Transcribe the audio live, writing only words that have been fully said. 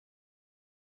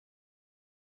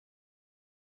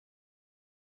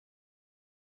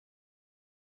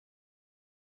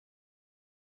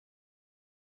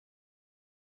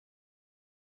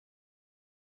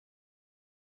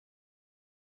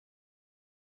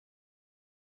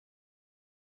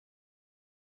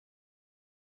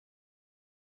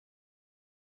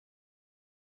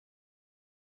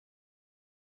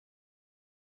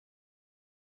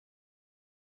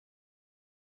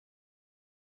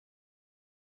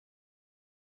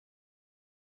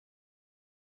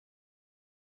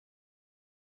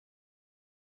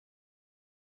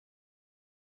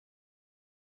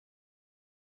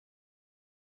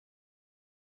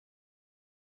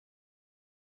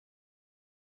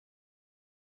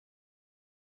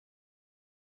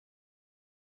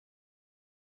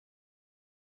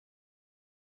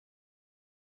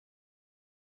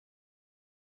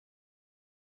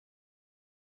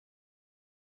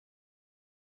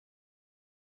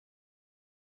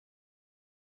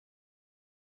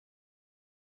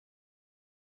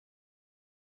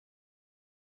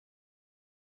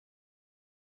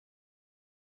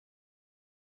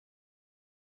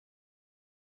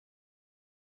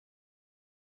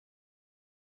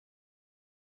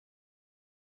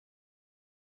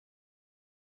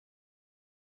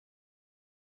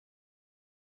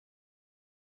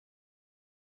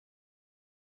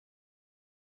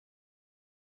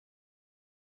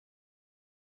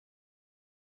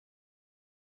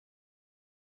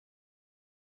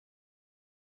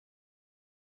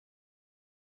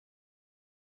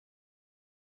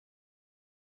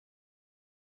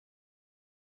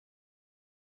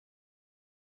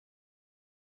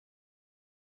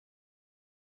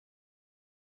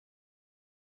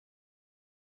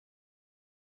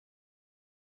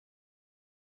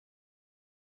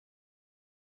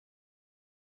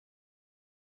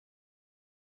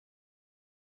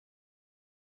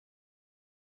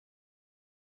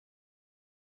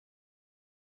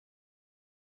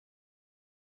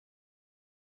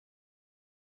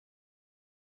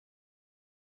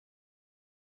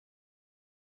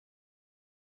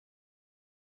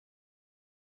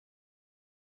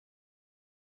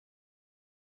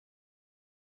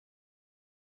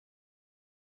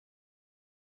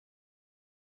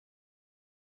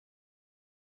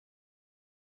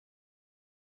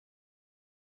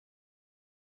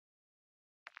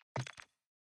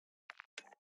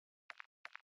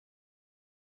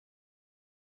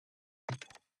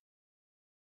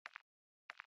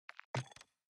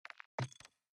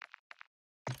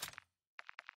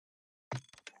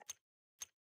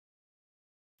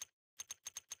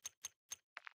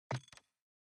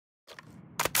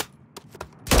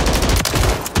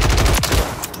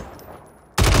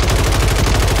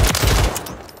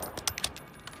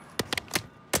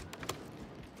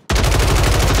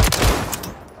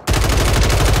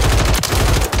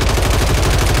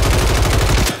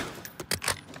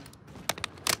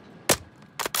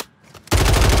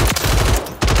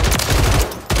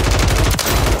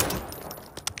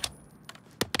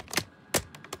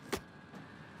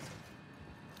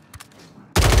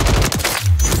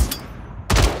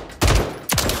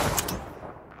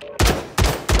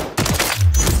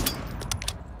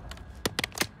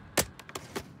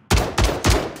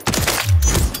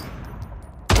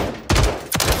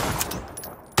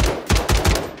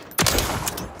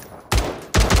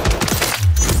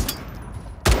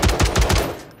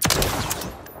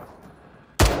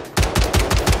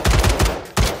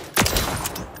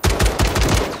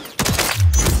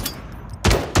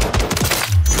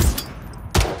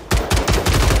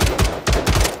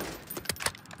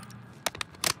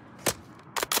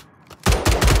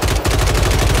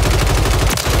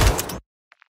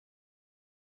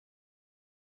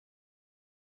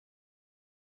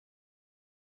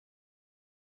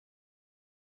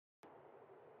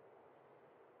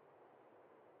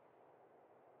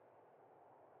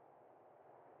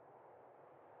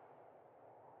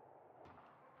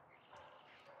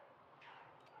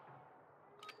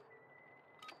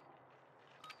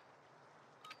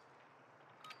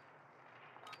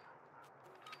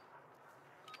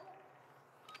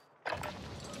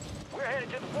We're headed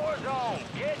to the war zone.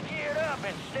 Get geared up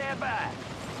and stand by.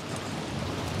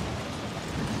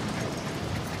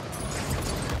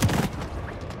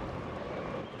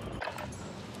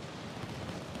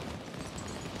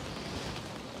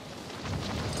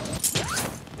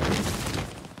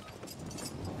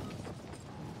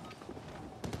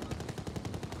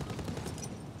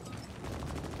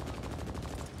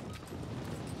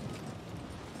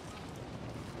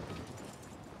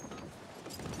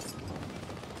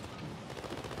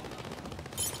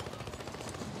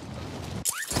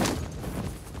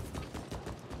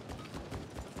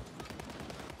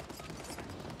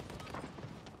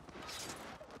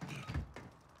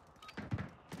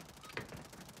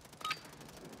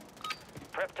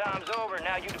 Prep time's over.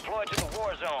 Now you deploy to the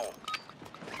war zone.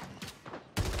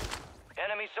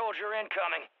 Enemy soldier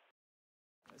incoming.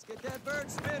 Let's get that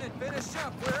bird spinning. Finish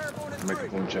up. We're airborne at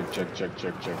Microphone check.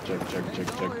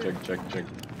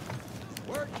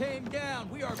 Word came down.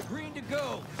 We are green to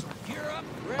go. So gear up,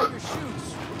 grab your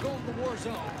chutes. We're going to the war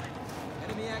zone.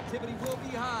 Enemy activity will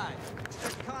be high.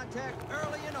 Expect contact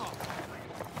early and often.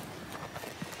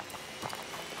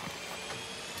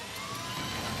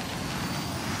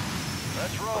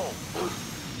 Let's roll.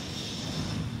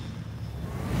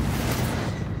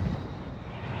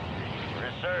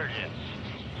 Resurgence.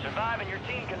 Survive and your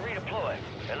team can redeploy.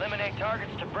 Eliminate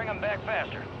targets to bring them back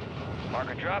faster. Mark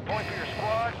a drop point for your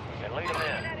squad and lead them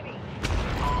in.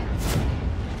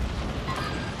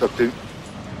 Top two.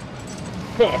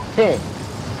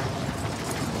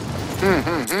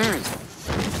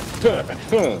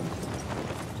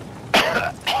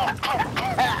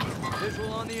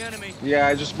 Visual on the enemy. Yeah,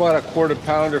 I just bought a quarter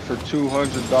pounder for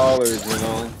 $200, you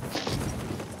know.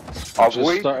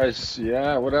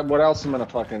 Yeah, what else am I gonna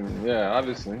fucking, yeah,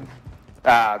 obviously.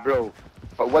 Bro,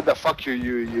 but what the fuck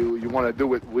you want to do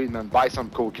with weed, man? Buy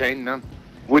some cocaine, man?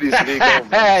 Weed is legal,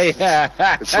 man.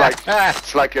 Yeah. It's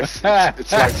like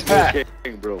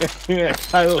smoking, bro. Yeah,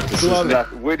 I love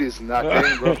it. Weed is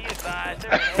nothing, bro.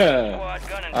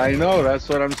 I know, that's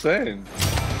what I'm saying.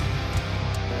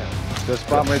 Just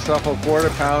bought myself a quarter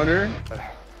pounder.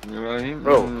 You know what I mean?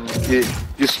 Bro,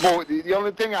 you smoke. The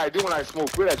only thing I do when I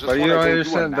smoke weed, I just want to go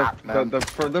understand do a nap, man.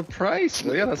 the price.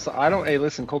 Yeah, that's. I don't. Hey,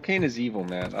 listen, cocaine is evil,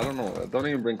 man. I don't know. Don't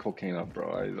even bring cocaine up,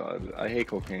 bro. I hate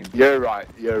cocaine. You're right.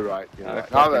 Now,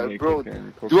 bro,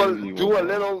 Cocaine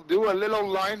do a little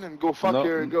line and go fuck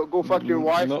your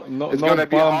wife. It's gonna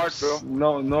be hard,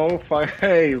 bro. No, fuck.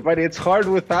 Hey, but it's hard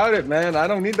without it, man. I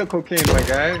don't need the cocaine, my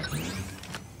guy.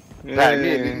 Yeah,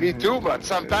 me too, but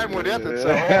sometime with it, it's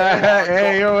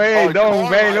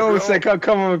c'est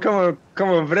comme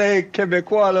un vrai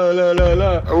Québécois, là.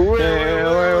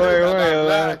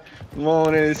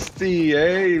 Monesty,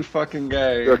 hey, fucking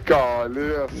The guy.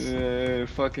 Carlos. Yeah,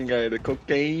 fucking guy. The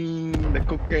cocaine, the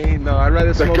cocaine. No, I'd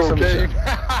rather The smoke some. cocaine.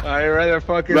 I'd rather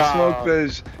fucking smoke Nah.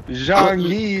 the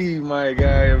Jean-Guy, my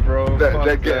guy, bro. The Fuck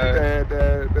that.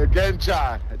 the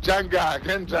Genja. Jenga.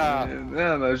 Genja.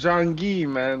 Yeah, the Jean-Guy,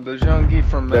 man. The Jean-Guy The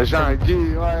from.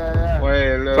 Jean-Guy. Ouais, yeah.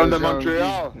 Wait, From le the Jean-Guy.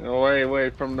 Montreal.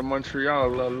 Wait, from the Montreal.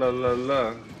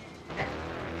 La.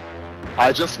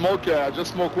 I just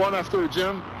smoke one after the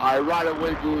gym. I right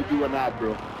away go do a nap,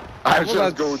 bro. I Well,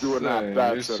 just go that's do a nap.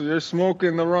 That's it. you're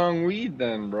smoking the wrong weed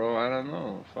then, bro. I don't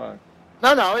know. Fuck.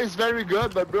 No, it's very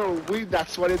good, but bro, weed,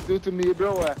 that's what it do to me,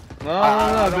 bro. No.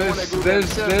 I don't want to go them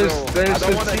sin, bro. I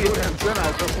don't want to go them sin.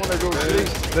 I just want to go sleep.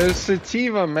 There's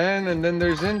sativa, man, and then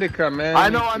there's indica, man. I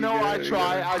know.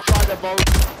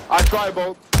 I try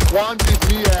about. One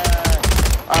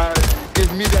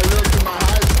give me the look in my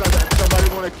eyes so that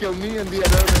somebody want to kill me, and the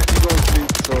other man he goes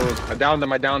sleep. So I downed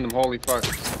him. Holy fuck.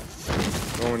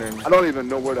 Going in. I don't even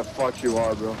know where the fuck you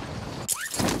are, bro.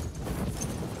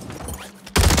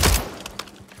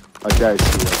 Okay, I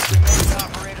see you. Remaining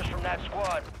operators from that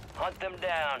squad. Hunt them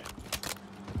down.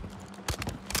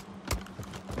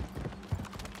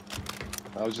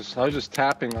 I was just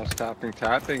tapping. I was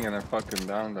tapping, and I fucking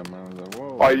downed him. I was like,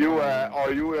 whoa.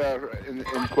 Are you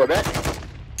in Quebec?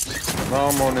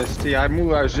 Non, mon esti.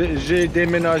 J'ai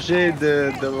déménagé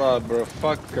de là, bro.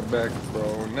 Fuck Quebec,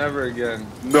 bro. Never again.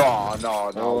 No.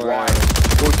 Oh, Why? yeah.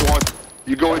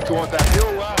 You go into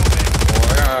Ontario? Wow.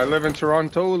 Oh, yeah, I live in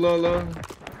Toronto, Lola.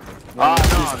 No.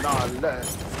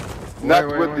 Not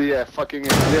with the fucking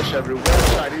English everywhere,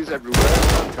 Chinese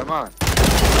everywhere. Come on.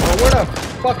 Oh, what a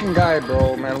fucking guy,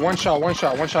 bro, man. One shot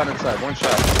inside, one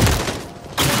shot.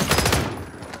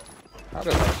 How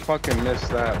did I fucking miss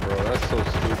that, bro? That's so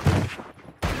stupid.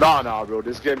 No, bro.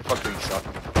 This game fucking sucks.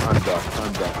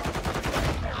 I'm done.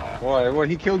 Why? What,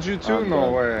 he killed you too? I'm No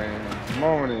done. way.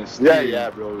 Monis. Yeah,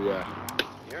 bro, yeah.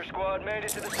 Your squad made it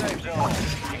to the safe zone.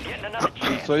 You're getting another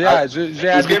chance. So yeah, j'ai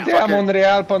This game habité à fucking-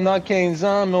 Montréal pendant 15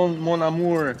 ans, mon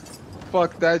amour.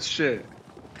 Fuck that shit.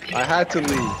 I had to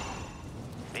leave.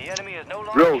 The enemy is no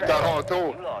longer Bro, trapped.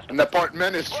 Toronto, You lost an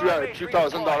apartment is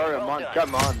 $3,000 a month.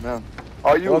 Come on, man.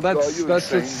 Are you Well,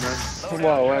 that's insane, it's.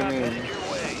 Well, I mean, Your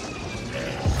way.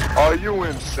 man? Are you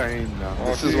insane, man?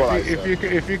 This is what I said.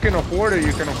 if you can afford it,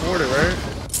 you can afford it, right?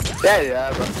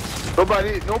 Yeah, but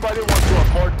nobody wants to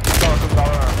afford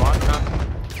 $2,000 a month, man.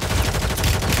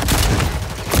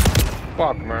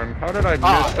 Fuck, man. How did I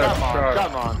miss that shot?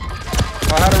 Come on.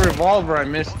 I had a revolver, I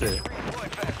missed it.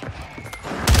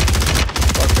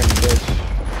 Fucking bitch.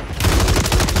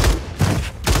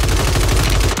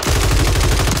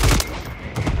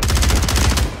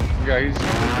 Yeah,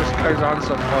 this guy's on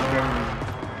some fucking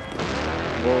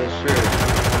bullshit.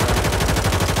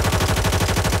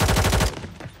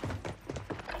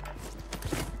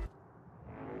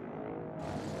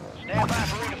 Stand by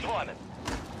for redeployment.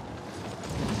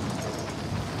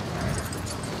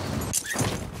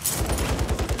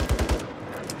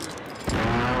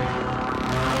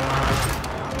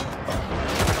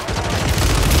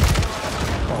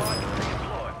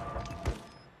 Redeploy.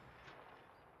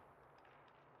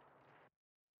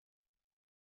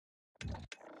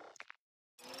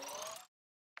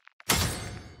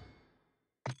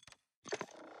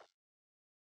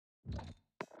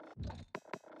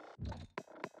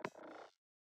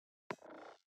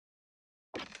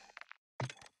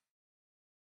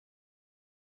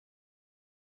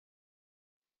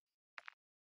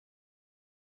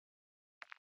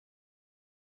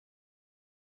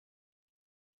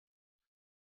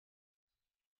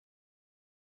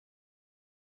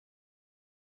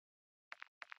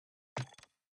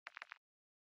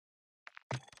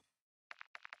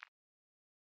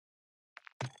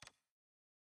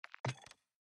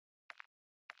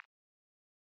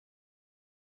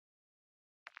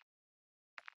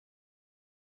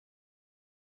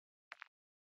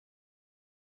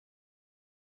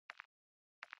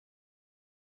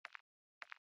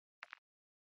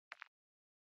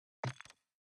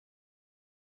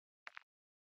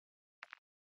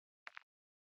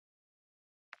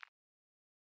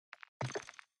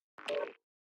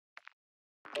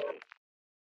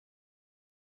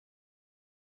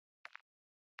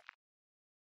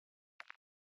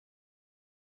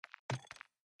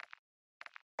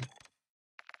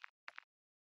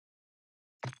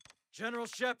 General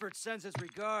Shepard sends his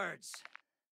regards.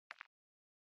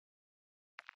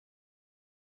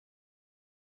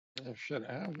 Oh shit,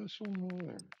 I have this one over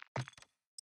there.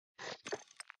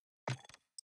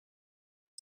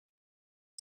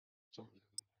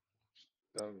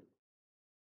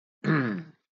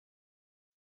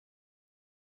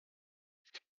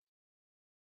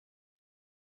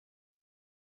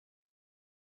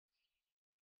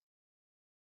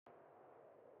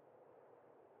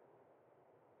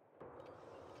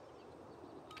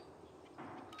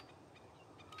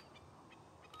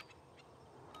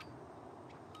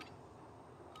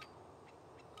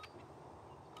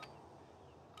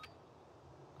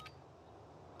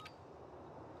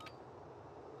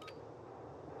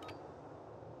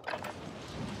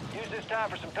 time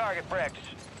for some target practice.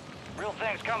 Real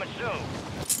thing's coming soon.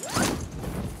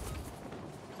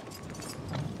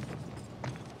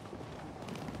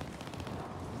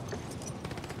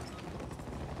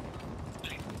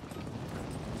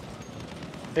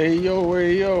 Hey yo,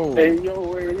 hey yo. Hey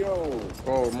yo, hey yo.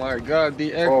 Oh my god,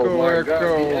 the echo,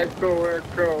 echo.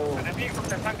 Echo. Enemigos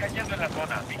se están cayendo en la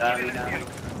zona.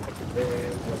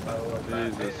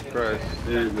 Jesus Christ,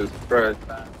 Jesus Christ.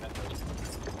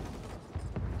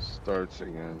 Starts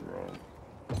again, bro.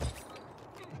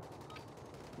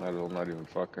 Might as well not even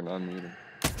fucking unmute him.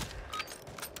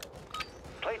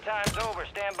 Playtime's over.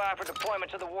 Stand by for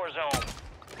deployment to the war zone.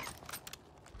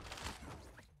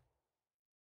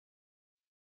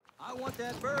 I want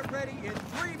that bird ready in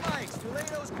 3 mics to lay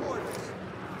those quarters.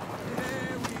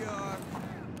 There we are.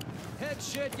 Head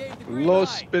shed gave the green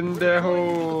Los light. We're deploying you to the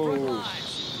front pendejos.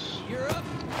 lines. Gear up,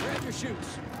 grab your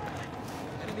chutes.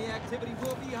 Enemy activity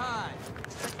will be high.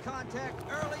 Expect contact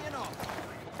early and often.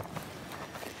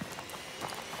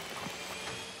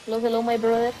 Hello, my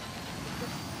brother.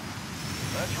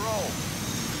 Let's roll.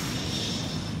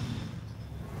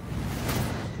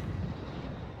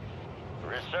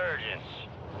 Resurgence.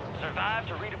 Survive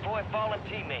to redeploy fallen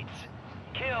teammates.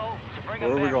 Kill to bring Where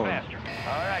them are we back going? faster.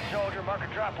 All right, soldier, mark a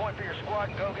drop point for your squad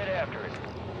and go get after it.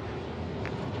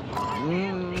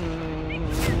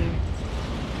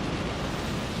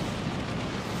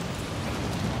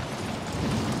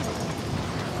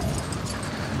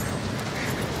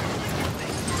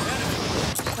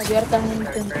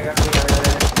 Abiertamente.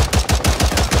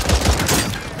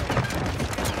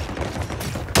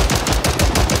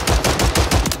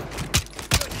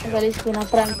 Saliste una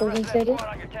pranto, ¿en serio?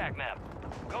 On your tac map.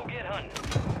 Go get hunting.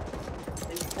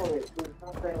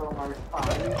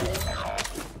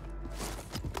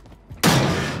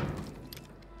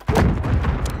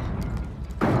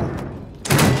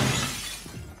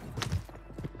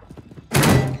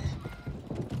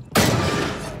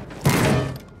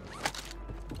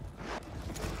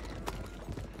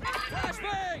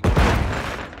 Flashbang!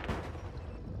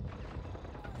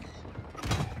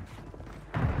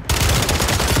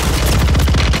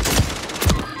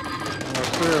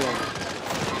 Marcelo.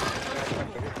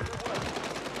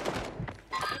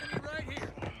 Enemy right here.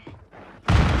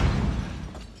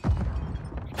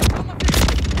 On my feet.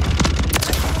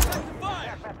 Effective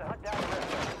fire. Have to hunt down the rest.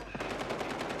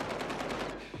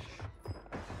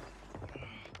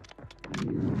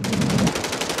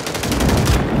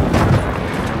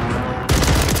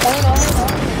 Ay, no, no.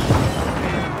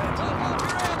 Top off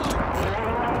your ammo.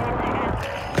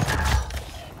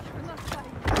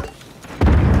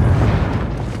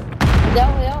 De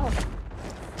abajo, de abajo.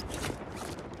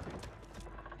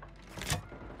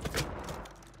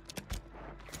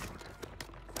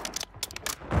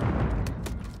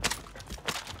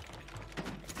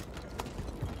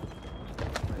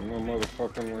 No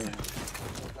motherfucking way.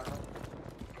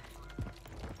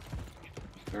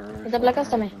 Esta placa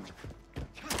está me.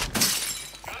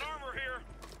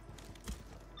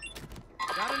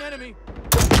 Got an enemy.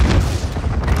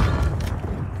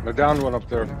 The down one up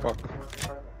there, fuck.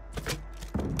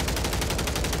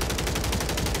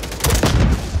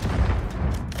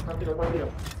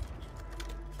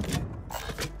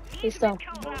 Listo.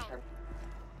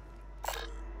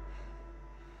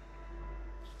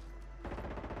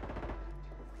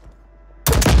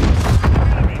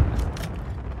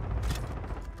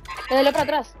 Dale para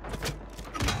atrás.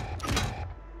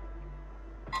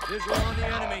 Visual on the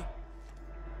enemy.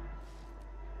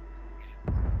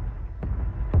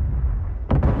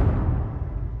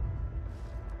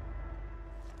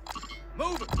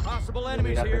 Move it. Possible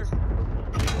enemies here.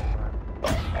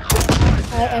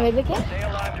 A ver de qué. Stay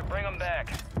alive to bring them back.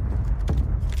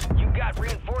 You got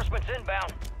reinforcements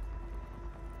inbound.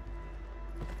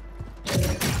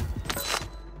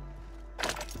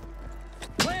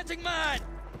 Planting mine.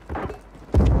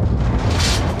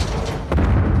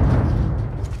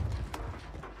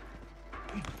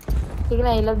 Siguen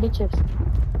ahí los bichos.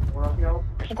 Your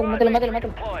squad Mátalo, mates mátalo,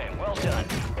 mátalo. redeploying. Well done.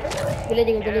 Yo le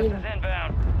digo, yo le Gas digo. is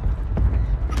inbound.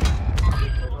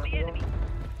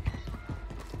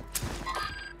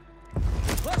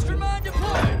 Cluster mine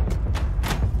deployed.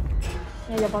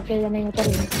 Ya para que ya me diga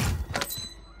terrible.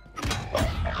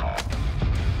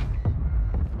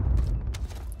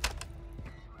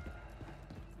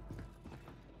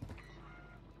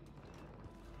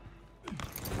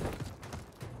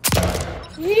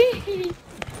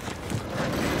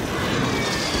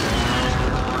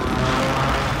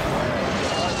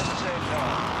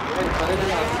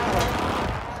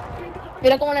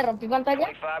 Mira cómo le rompí pantalla.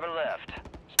 25 are left.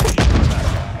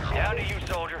 Down to you,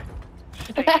 soldier.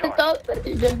 Stay sharp. Todo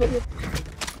perdido.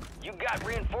 You You got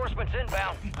reinforcements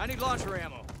inbound. I need launcher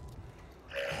ammo.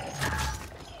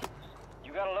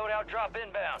 You got a loadout drop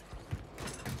inbound.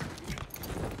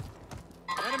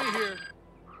 Enemy here.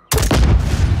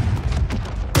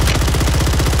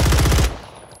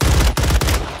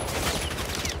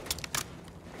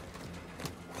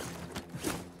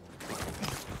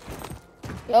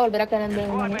 Voy a volver a caer en Your de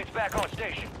squad uno. mates back on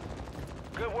station.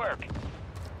 Good work.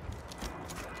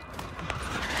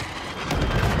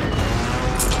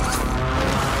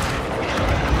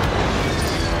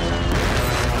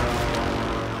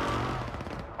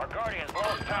 Our Guardians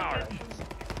lost power.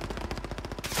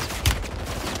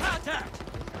 Contact!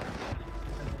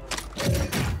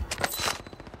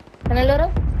 ¿En el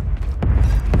oro?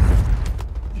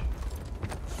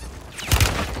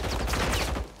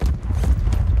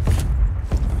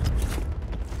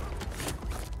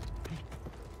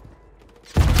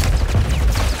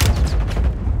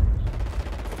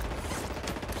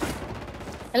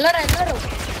 El oro, el oro.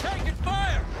 Taking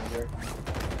fire!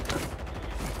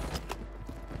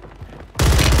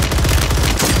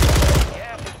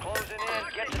 Gas is closing in.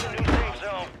 Get to the new safe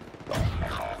zone.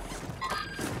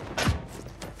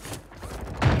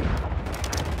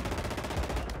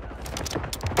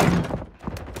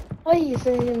 Ay,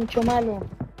 ese es mucho malo. You're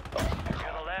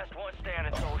the last one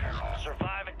standing, soldier.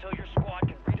 Survive until your squad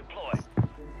can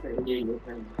redeploy.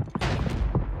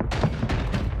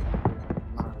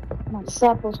 Más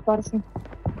sapos, parce.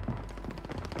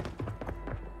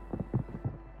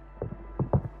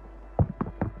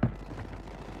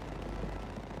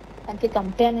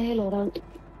 Anticampeones el oro.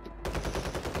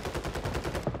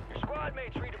 Your squad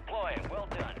mates redeploying. Well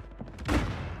done.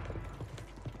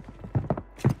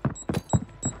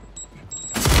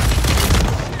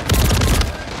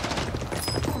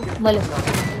 Vale.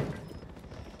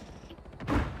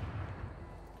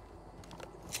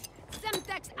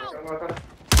 Semtex out.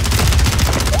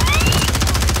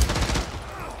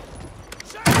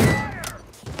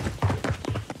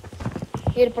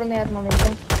 Ir por mi armamento.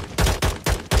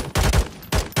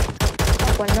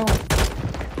 Ah, pues no.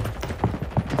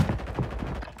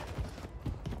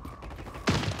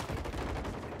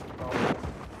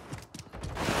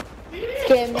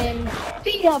 Que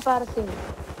mentira, parce.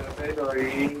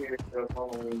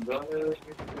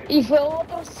 Y fue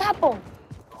otro sapo.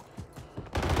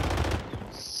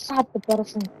 Sapo,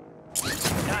 parce.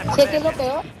 Sé que es lo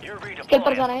peor. You're Que el redeploying.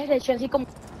 personaje se echó así como...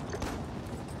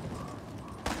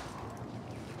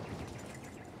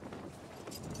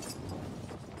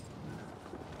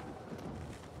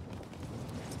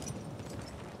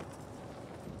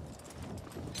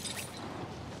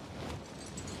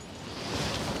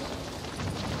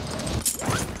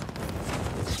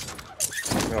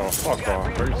 No, fuck You got off.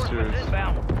 Are you reinforcements serious?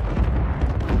 inbound.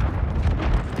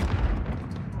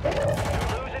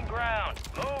 You're losing ground.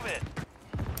 Move it.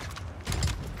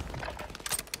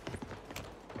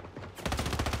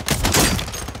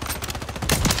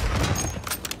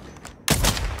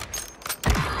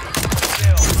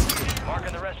 Still.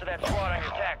 Marking the rest of that squad on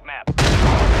your TAC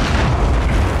map.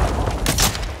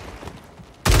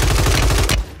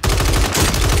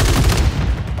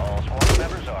 All squad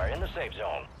members are in the safe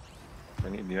zone. I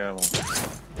need the ammo.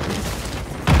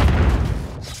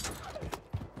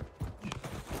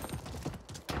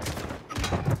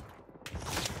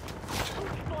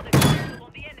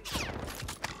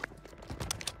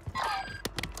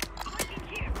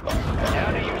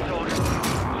 Down to you, soldier.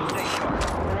 Stay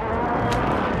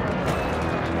sharp.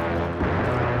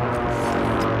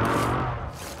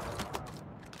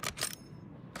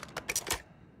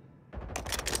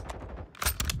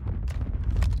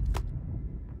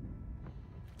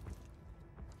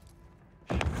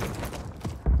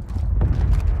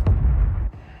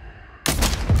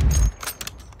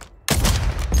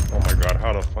 Oh my god,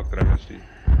 how the fuck did I miss you?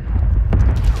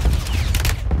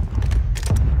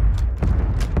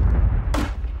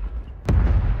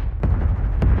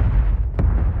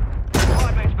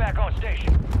 Squad mates back on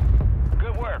station.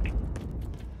 Good work.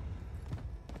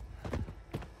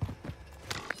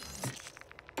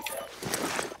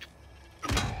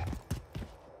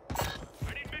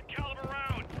 I need mid-caliber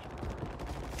rounds.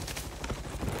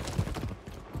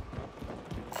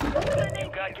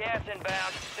 You've got gas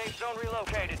inbound. Safe zone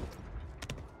relocated.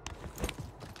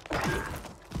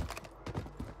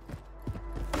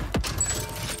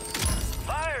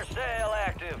 Fire sale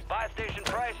active. Buy station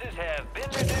prices have been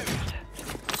reduced.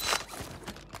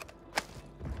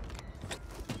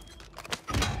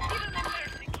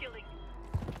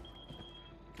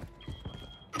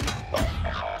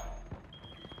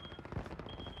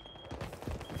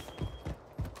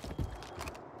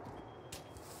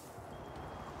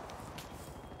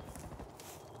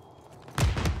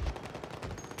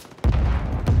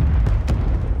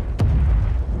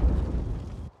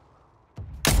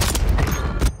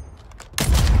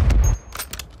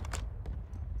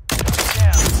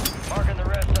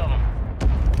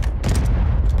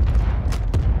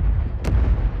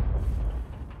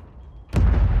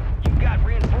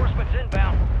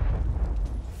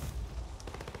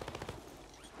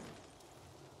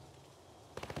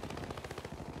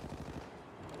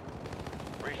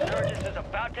 Resurgence is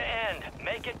about to end.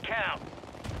 Make it count.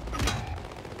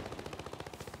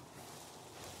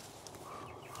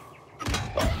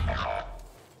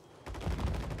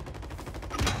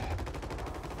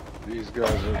 These guys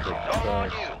are the It's all on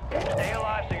best. you. Stay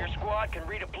alive so your squad can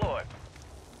redeploy.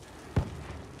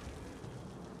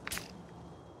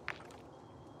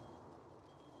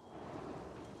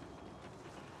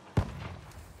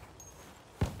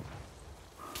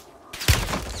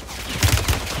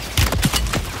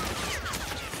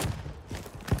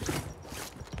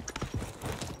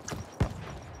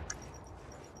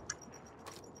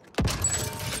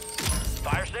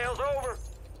 Fire sale's over.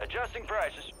 Adjusting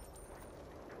prices.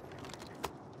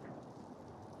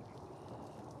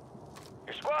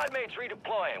 Your squad mates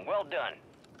redeploying. Well done.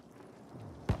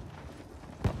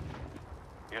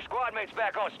 Your squad mates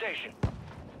back on station.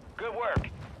 Good work.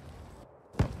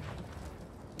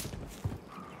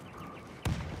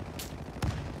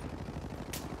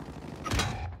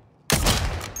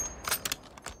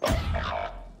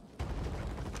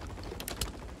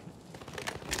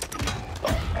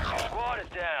 Your squad is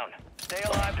down. Stay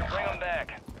alive to bring them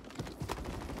back.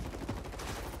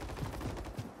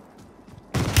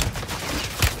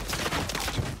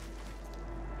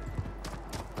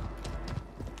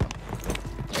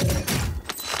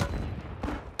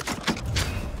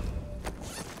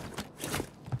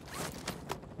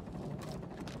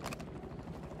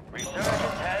 Resurgence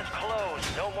has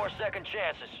closed. No more second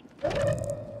chances.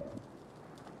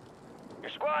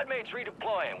 Your squad mates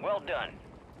redeploying. Well done.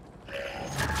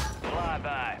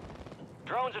 Flyby.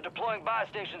 Drones are deploying buy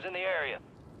stations in the area.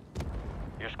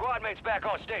 Your squad mates back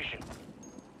on station.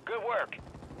 Good work.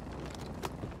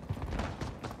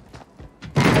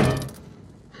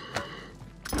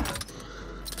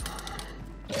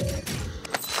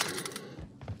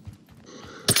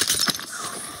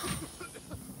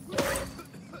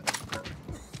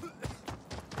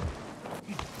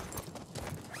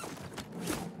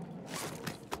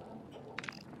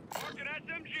 Mark an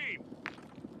SMG.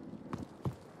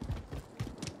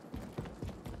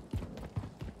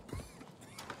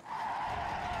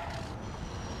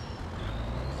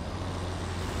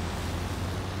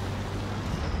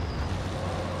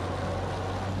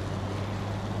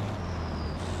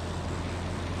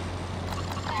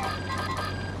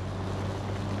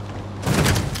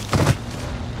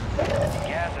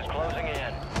 Gas is closing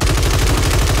in.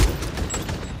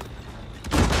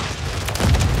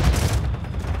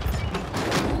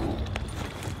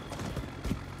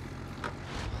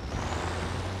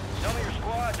 Some of your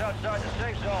squads outside the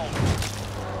safe zone.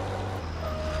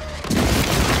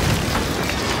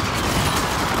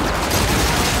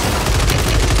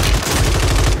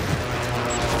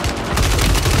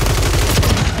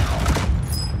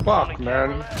 Fuck,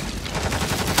 man.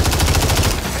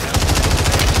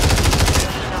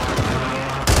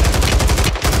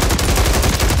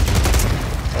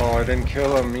 Oh, I didn't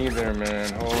kill him either,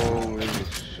 man. Holy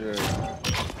shit.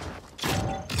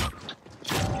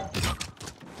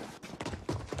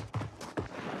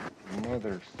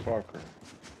 Motherfucker.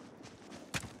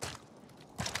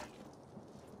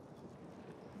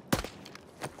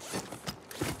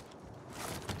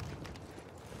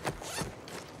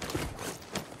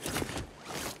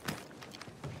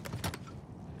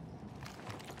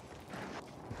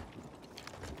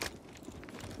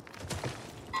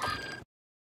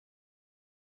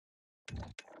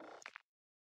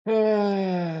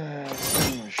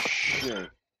 Oh, shit.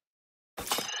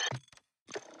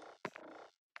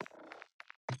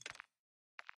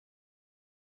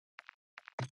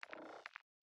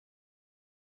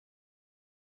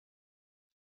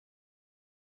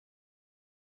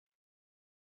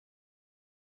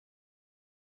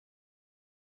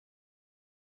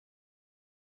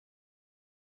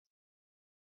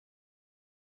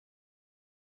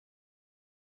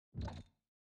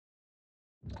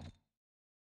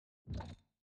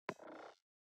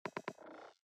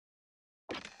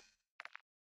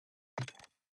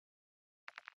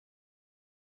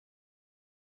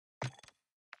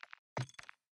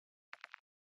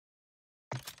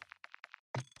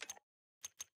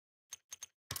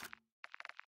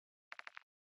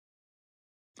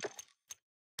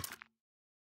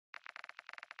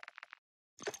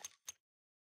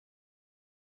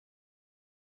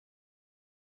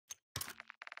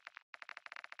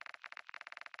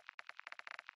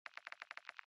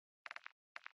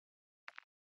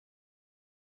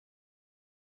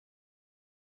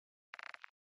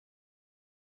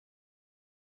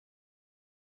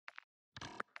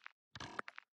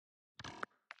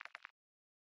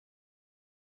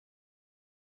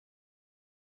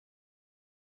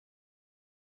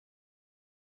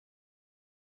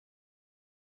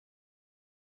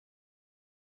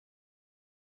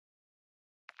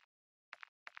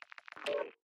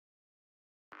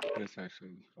 This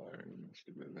actually is fire. Must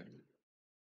have been there.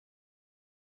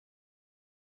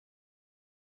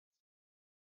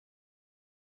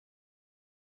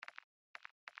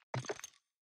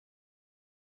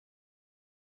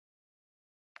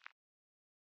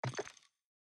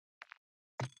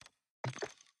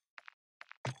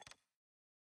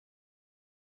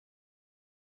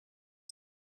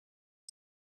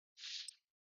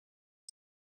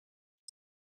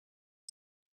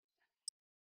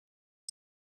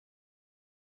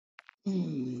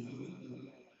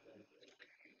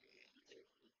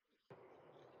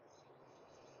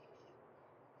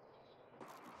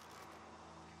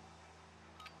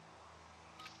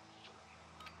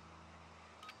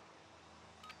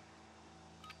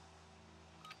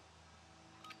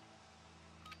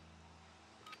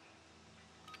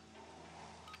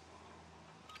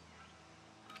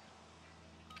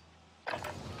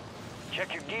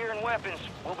 Check your gear and weapons.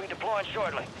 We'll be deploying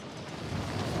shortly.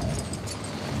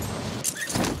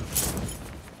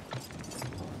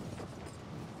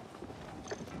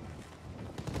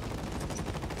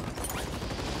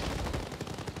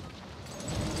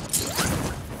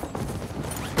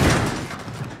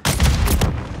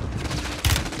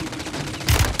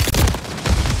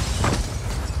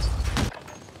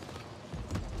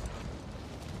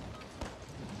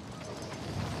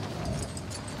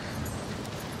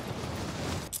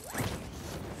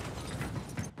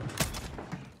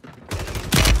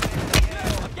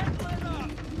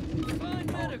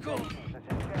 Find medical.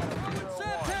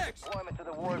 Semtex. Deployment to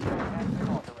the war zone has been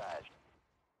authorized.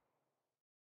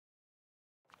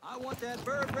 I want that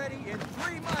bird ready in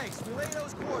 3 mics. Relay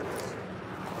those coordinates.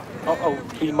 Oh, There we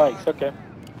 3 are. mics, okay.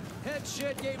 Head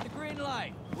shed gave the green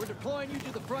light. We're deploying you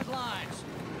to the front lines.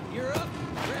 You're up.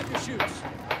 Grab your shoots.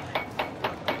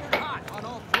 We're hot on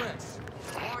all threats.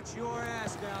 Watch your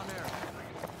ass down there.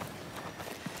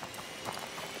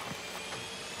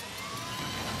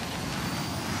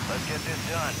 Let's get this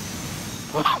done.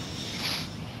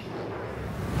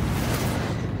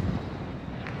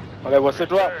 Okay, what's the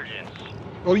drop? Surgeons.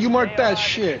 Oh, you marked Stay that alive and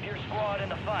shit. keep your squad in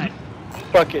the fight.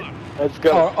 Fuck it. Let's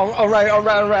go. Oh, all right, all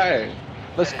right, all right.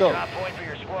 Let's Set a go. drop point for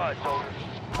your squad, soldiers.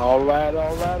 Alright,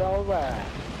 alright, alright.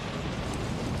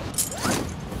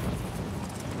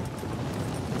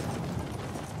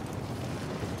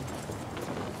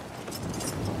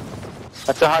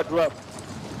 That's a hard drop.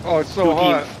 Oh, it's so Two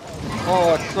hot. teams.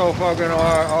 Oh, it's so fucking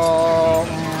hard. Oh,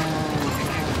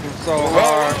 it's so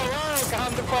hard. Whoa,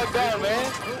 calm the fuck down,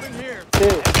 man. Moving here.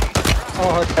 Shit.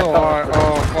 Oh, it's so hard.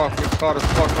 Oh, fuck. It's hot as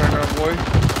fuck right now, boy.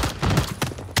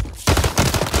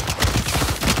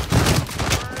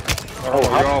 Oh,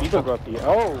 how y'all you gonna go up here?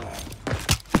 Oh.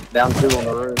 Down 2 on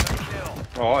the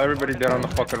roof. Oh, everybody dead on the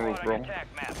fucking roof, bro. Attack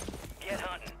map. Get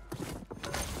hunting.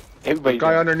 Everybody.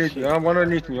 Guy down. underneath me. One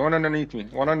underneath me. One underneath me.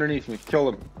 One underneath me. Kill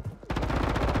him.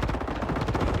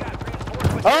 Got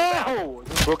reinforcements inbound. Oh!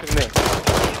 Just broke his neck. Be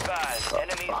advised,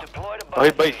 enemies deployed above Oh,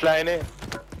 everybody's you. flying in.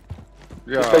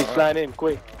 Yeah, Everybody's flying in,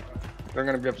 quick. they're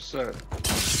gonna be upset.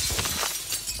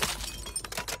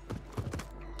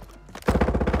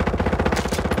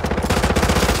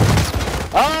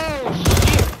 Oh,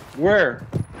 shit! Where?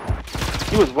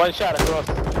 He was one shot across.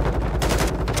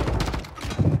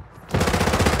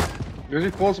 Is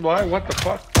he close by? What the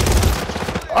fuck?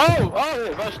 Oh,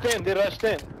 they rushed in, they rushed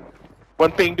in.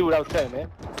 One ping dude outside, man.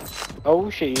 Oh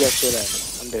shit, you got shit at me.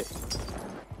 I'm dead.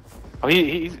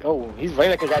 Oh, he's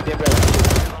running like a goddamn rabbit.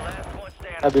 The last one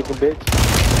standing. That big bitch.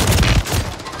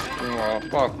 Oh,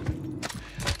 fuck.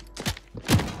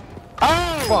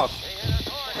 Oh! Fuck.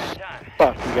 Time.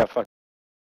 Fuck, you got fucked.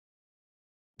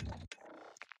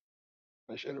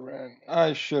 I should have ran.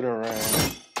 I should have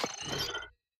ran.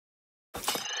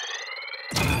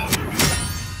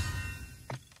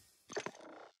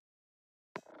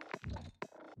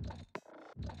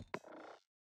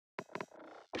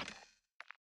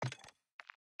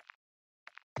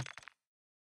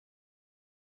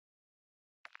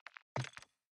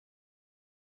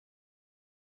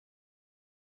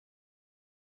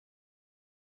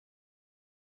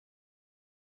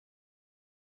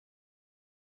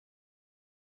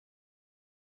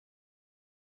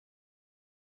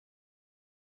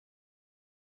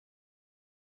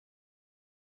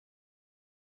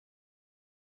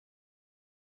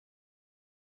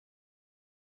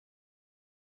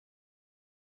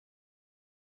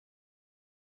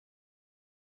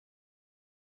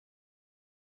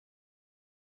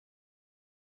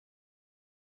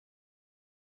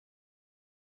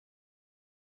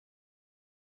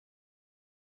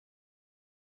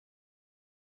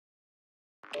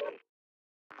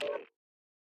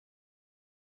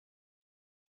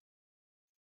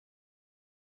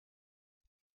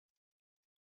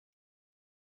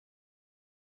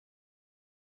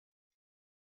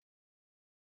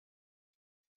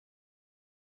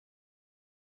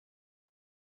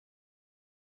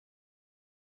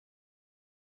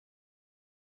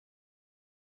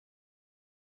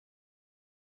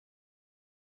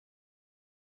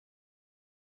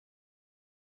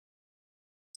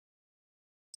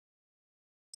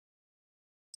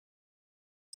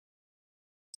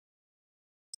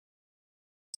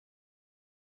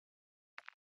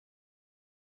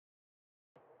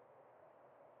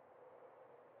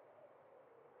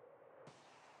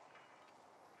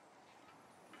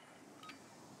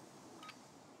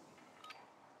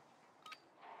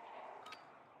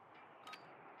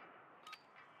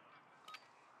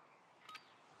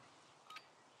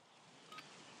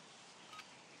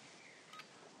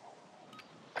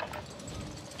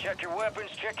 Check your weapons,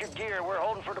 check your gear. We're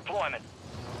holding for deployment.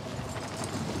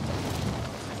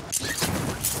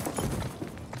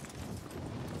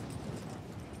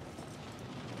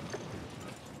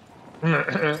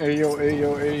 Ayo,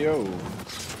 ayo, ayo.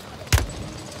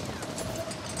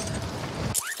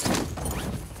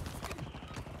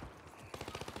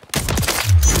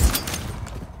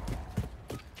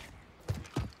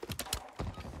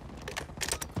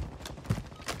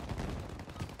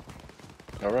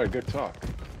 All right, good talk.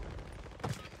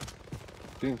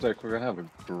 Seems like we're gonna have a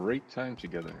great time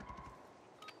together.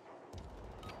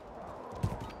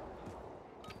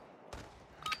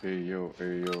 Hey yo,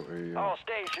 hey yo, hey yo. All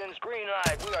stations, green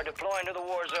light. We are deploying to the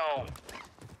war zone.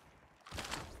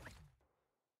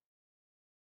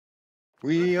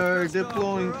 We are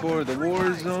deploying for the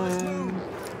war zone.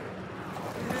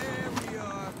 There we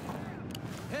are.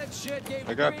 Head shit gave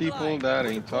I got the green people light. that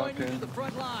We're ain't deploying you to talking. the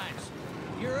front lines.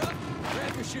 Gear up,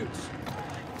 grab your shoots.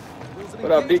 Rules of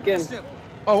What up, engagement Deken? simple.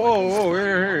 Oh,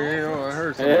 here, oh, I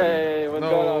heard somebody. Hey, what's No,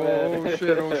 going on, man? oh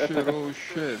shit, oh shit, oh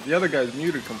shit. The other guy's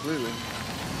muted completely.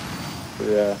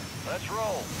 Yeah. Let's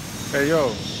roll. Hey yo,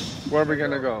 where are we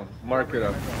gonna go? Mark it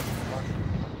up.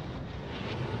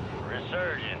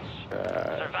 Resurgence.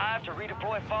 Survive to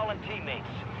redeploy fallen teammates.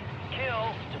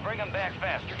 Kill to bring them back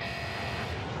faster.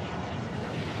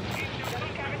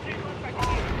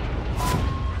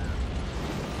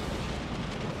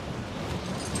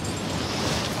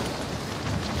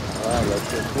 Alright,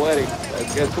 let's get sweaty.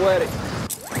 Let's get sweaty.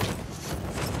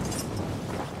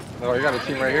 Oh, you got a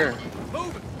team right here.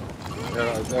 Move it.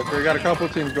 Yeah, we got a couple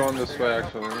teams going this way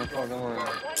actually. No fucking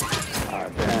lie.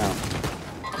 Alright, damn.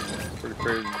 Pretty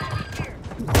crazy.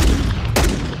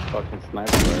 Fucking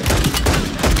sniper, right?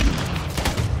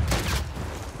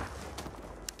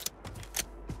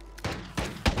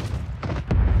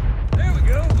 There we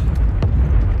go.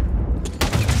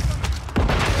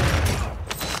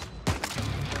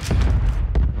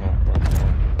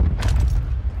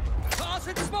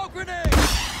 Tossing smoke grenade.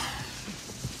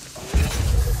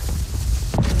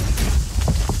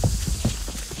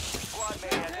 Squad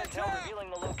mate has intel revealing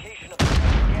the location of the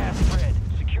gas spread.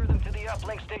 Secure them to the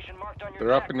uplink station marked on your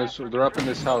They're up in this. They're up in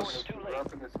this house.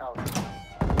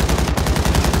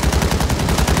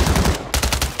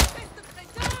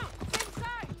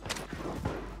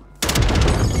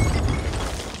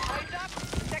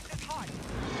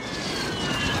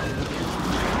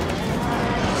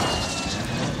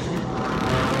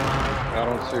 I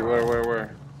don't see where.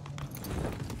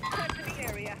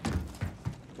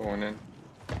 Going in.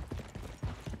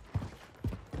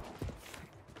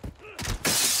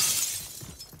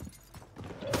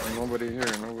 Nobody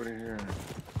here. Nobody here.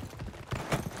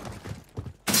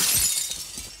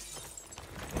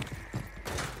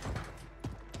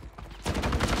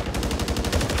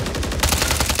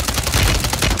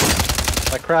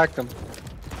 I cracked him.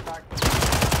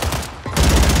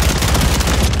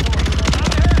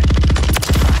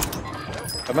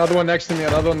 Another one next to me.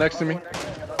 Another one next to me.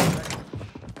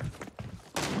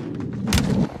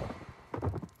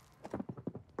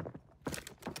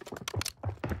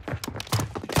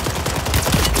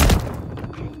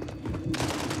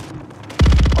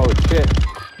 Oh shit.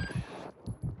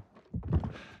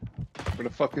 Where the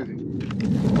fuck is he?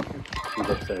 He's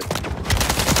upstairs.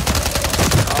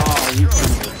 Oh, you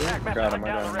Got him. I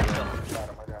got him.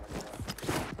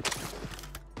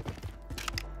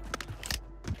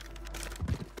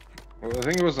 Well, I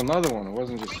think it was another one. It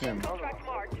wasn't just him.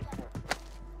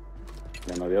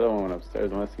 Yeah, no, the other one went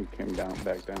upstairs unless he came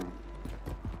back down.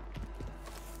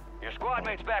 Your squad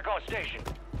mate's back on station.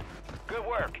 Good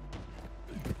work.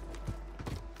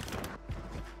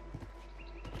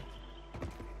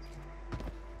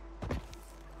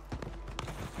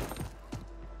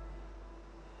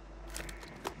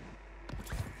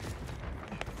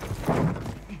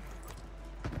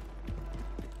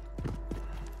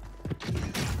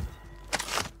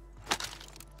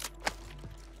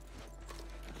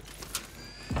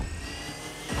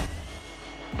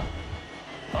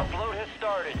 Upload has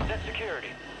started. Set security.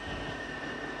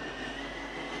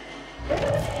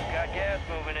 Got gas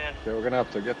moving in. Okay, we're gonna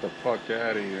have to get the fuck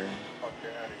out of here.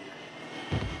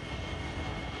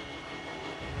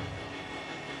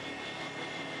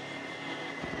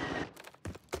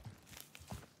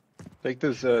 Take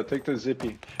this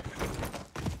zippy.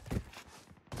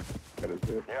 That is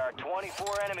it. There are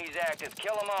 24 enemies active.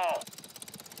 Kill them all.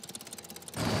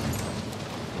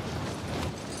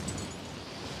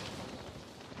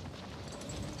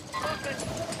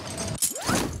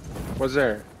 What's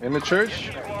there? In the church?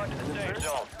 Squad to the safe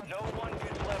zone. No one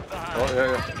gets left behind. Oh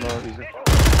yeah. No, easy.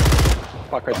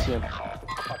 Fuck, I see him.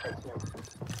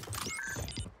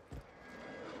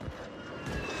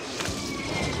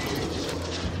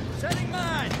 Setting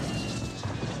mine.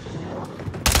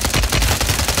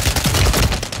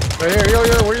 Right here, yo,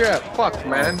 where you at? Fuck,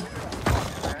 man.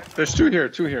 There's two here.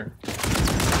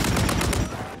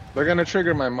 They're gonna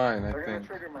trigger my mine, I think.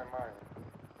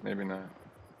 Maybe not.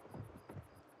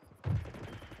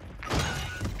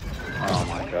 Oh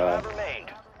my god.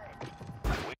 Remained.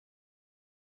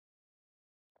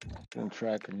 Didn't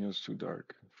track him, he was too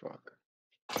dark. Fuck.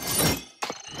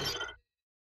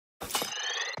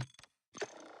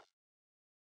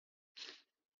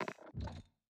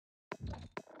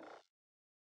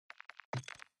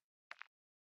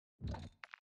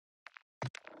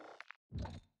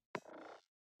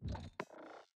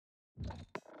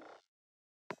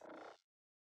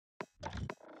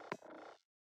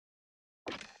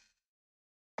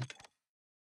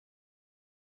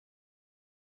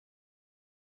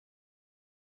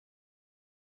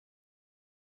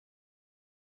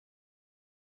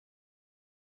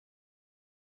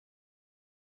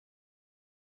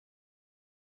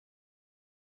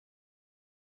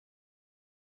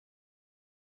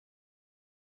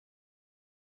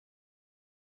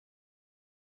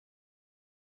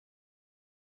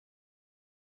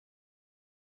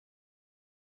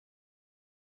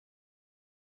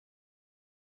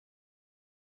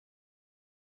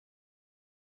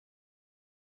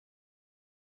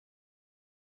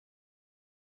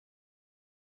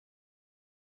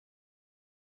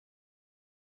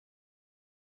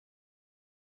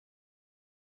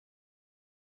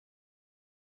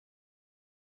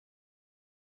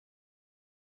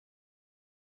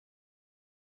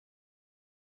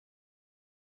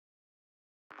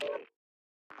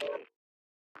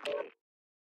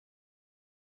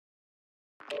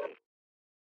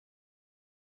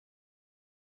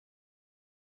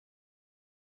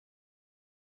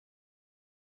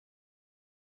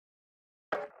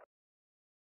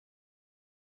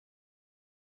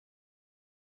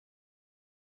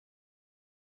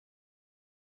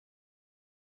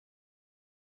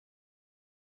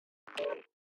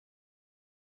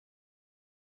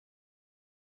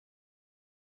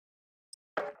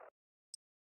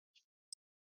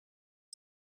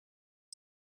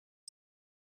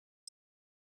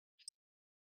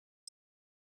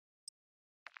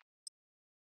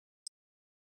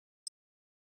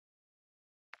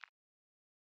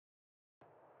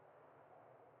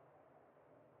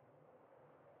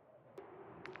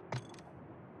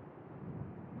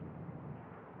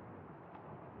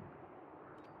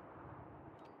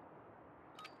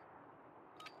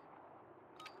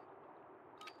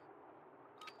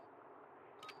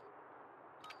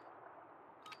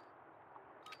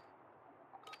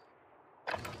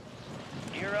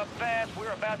 Gear up fast, we're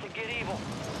about to get evil.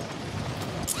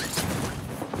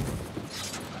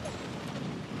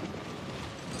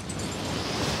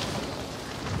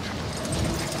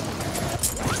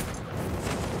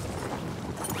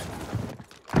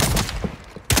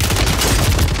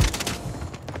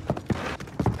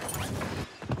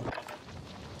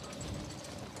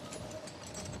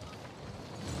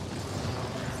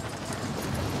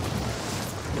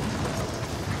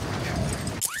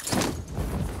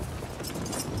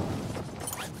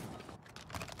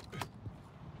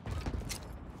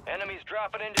 Enemies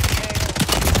dropping into the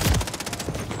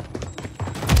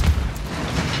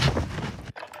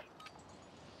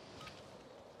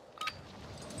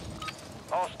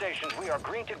AO. All stations, we are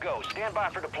green to go. Stand by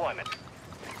for deployment.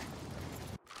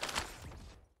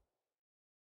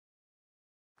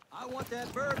 I want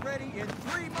that bird ready in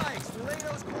 3 mics. Relay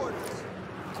those coordinates.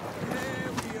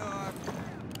 There we are.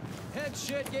 Head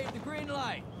shit gave the green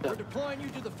light. We're deploying you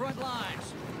to the front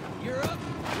lines. You're up.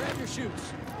 Grab your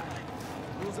chutes.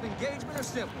 Rules of engagement are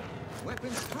simple.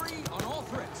 Weapons free on all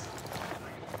threats.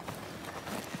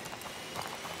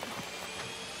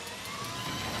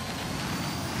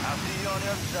 I'll see you on the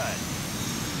other side.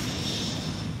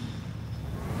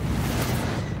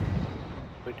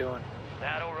 We're doing.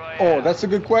 Battle Royale. Oh, that's a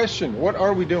good question. What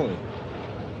are we doing?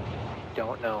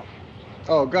 Don't know.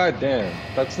 Oh, goddamn.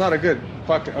 That's not a good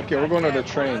fucking... Okay, we're going to the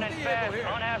train. Running fast.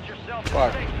 Unass yourself to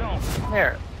Fuck. the safe zone.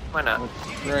 Here. Why not?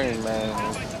 Train,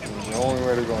 man. It's the only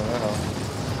way to go now.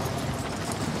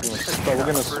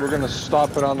 We're gonna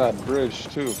stop it on that bridge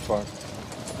too. Fuck.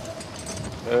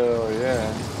 Hell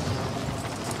yeah.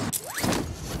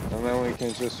 And then we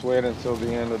can just wait until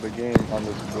the end of the game on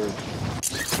this bridge.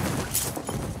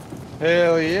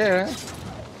 Hell yeah.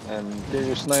 And get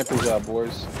your snipers out,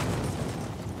 boys.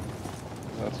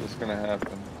 That's what's gonna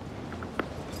happen.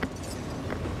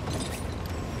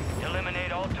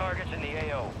 Eliminate all targets in the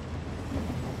AO.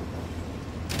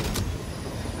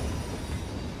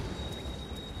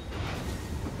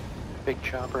 Big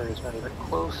chopper is not even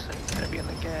close, and it's gonna be in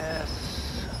the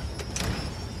gas.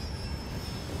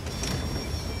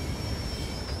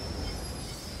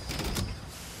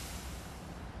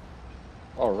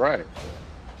 All right.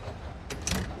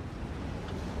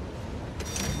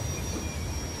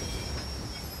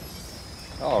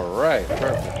 All right,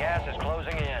 perfect. Gas is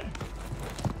closing in.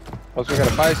 Plus, we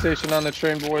got a buy station on the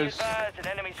train, boys.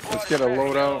 Let's get a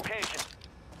load out.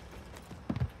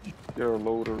 Get a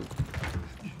loader.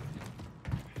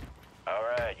 All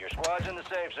right, your squad's in the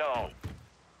safe zone.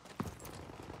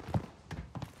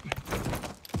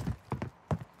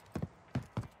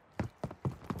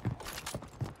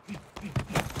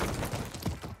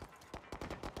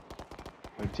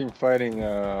 The team fighting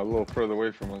a little further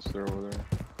away from us. They're over there.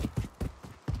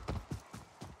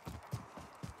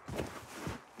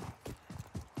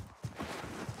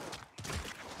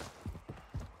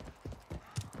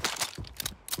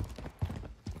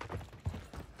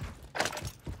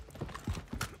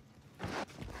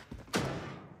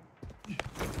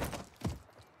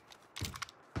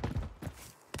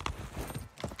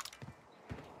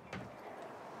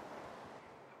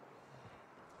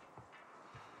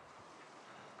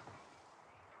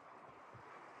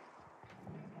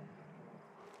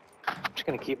 Just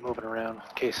gonna keep moving around in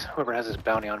case whoever has this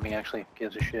bounty on me actually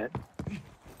gives a shit.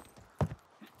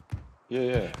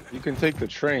 Yeah. You can take the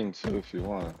train too if you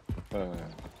want, and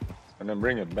then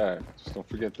bring it back. Just don't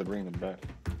forget to bring it back.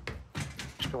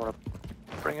 Just don't want to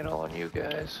bring it all on you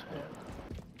guys. Yeah.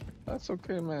 That's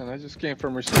okay, man. I just came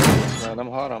from Mercedes, man.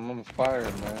 I'm hot. I'm on fire,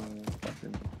 man.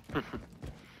 Fucking...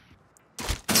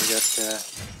 We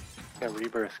got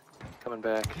Rebirth coming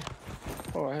back.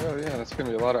 Oh hell yeah! That's gonna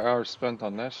be a lot of hours spent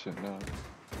on that shit now.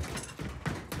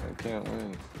 I can't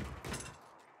wait.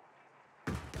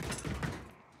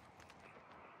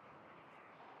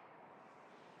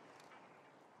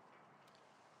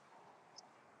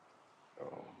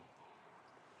 Oh.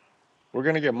 We're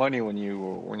gonna get money when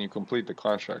you complete the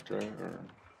contract, right? Or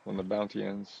when the bounty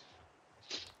ends.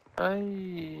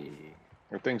 I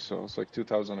think so. It's like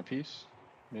 2,000 a piece,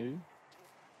 maybe.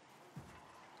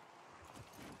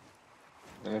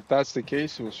 And if that's the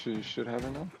case, we should have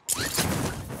it now.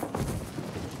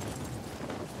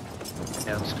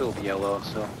 Yeah, I'm still yellow,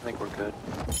 so I think we're good.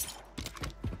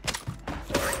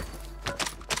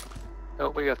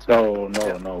 Oh, we got some.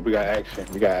 No. We got action.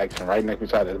 We got action right next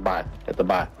beside the buy. At the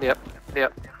buy. Yep.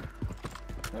 At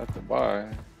the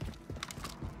buy.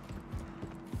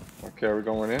 Okay, are we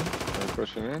going in? Are we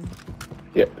pushing in?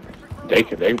 Yep.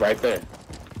 They right there.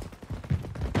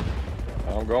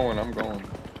 I'm going. Down.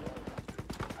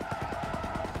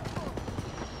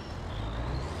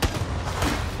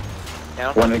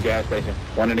 One in the gas station.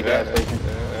 One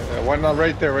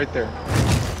Right there.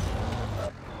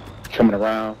 Coming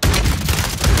around.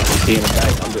 He in the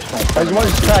back. I'm just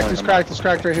trying to... He's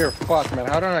cracked right here. Fuck, man.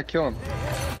 How did I kill him?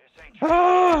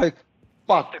 Ah,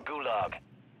 fuck. The gulag,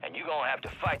 and you gonna have to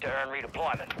fight to earn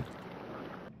redeployment.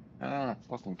 I don't wanna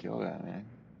fucking kill that, man.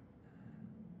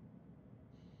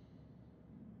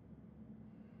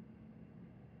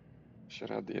 Should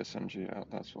have the SMG out,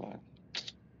 that's why.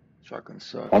 Shotgun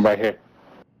sucks. One right here.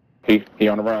 He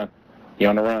on the run. He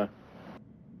on the run.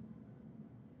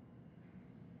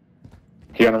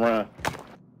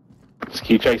 Just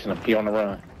keep chasing him. He on the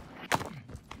run.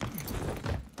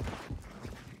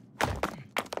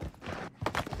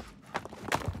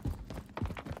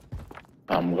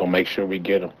 I'm gonna make sure we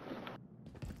get him.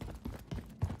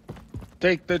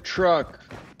 Take the truck.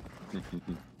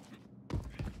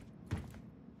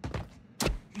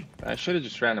 I should have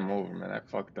just ran him over, man. I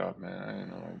fucked up, man. I didn't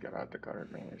know I got out the car,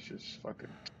 man. It's just fucking...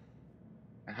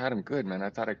 I had him good, man. I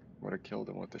thought I would have killed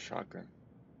him with the shotgun.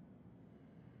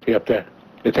 He up there.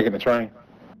 They're taking the train.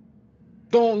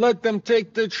 Don't let them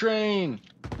take the train!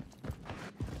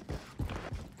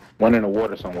 One in the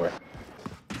water somewhere.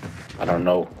 I don't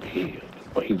know. He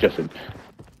just...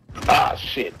 Ah,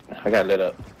 shit. I got lit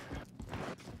up.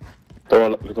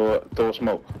 Throw a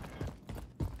smoke.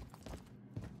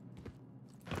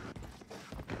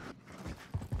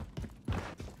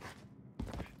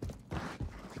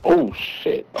 Oh,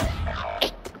 shit.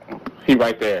 He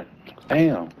right there.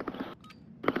 Damn.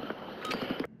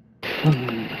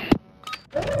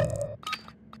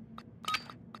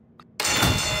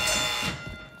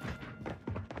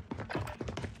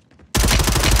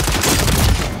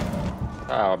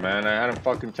 Oh, man. I had him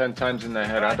fucking 10 times in the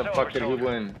head. How the fuck did he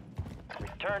win?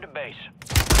 Return to base.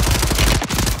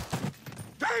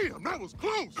 Damn, that was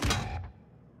close!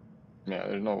 Yeah,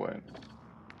 there's no way.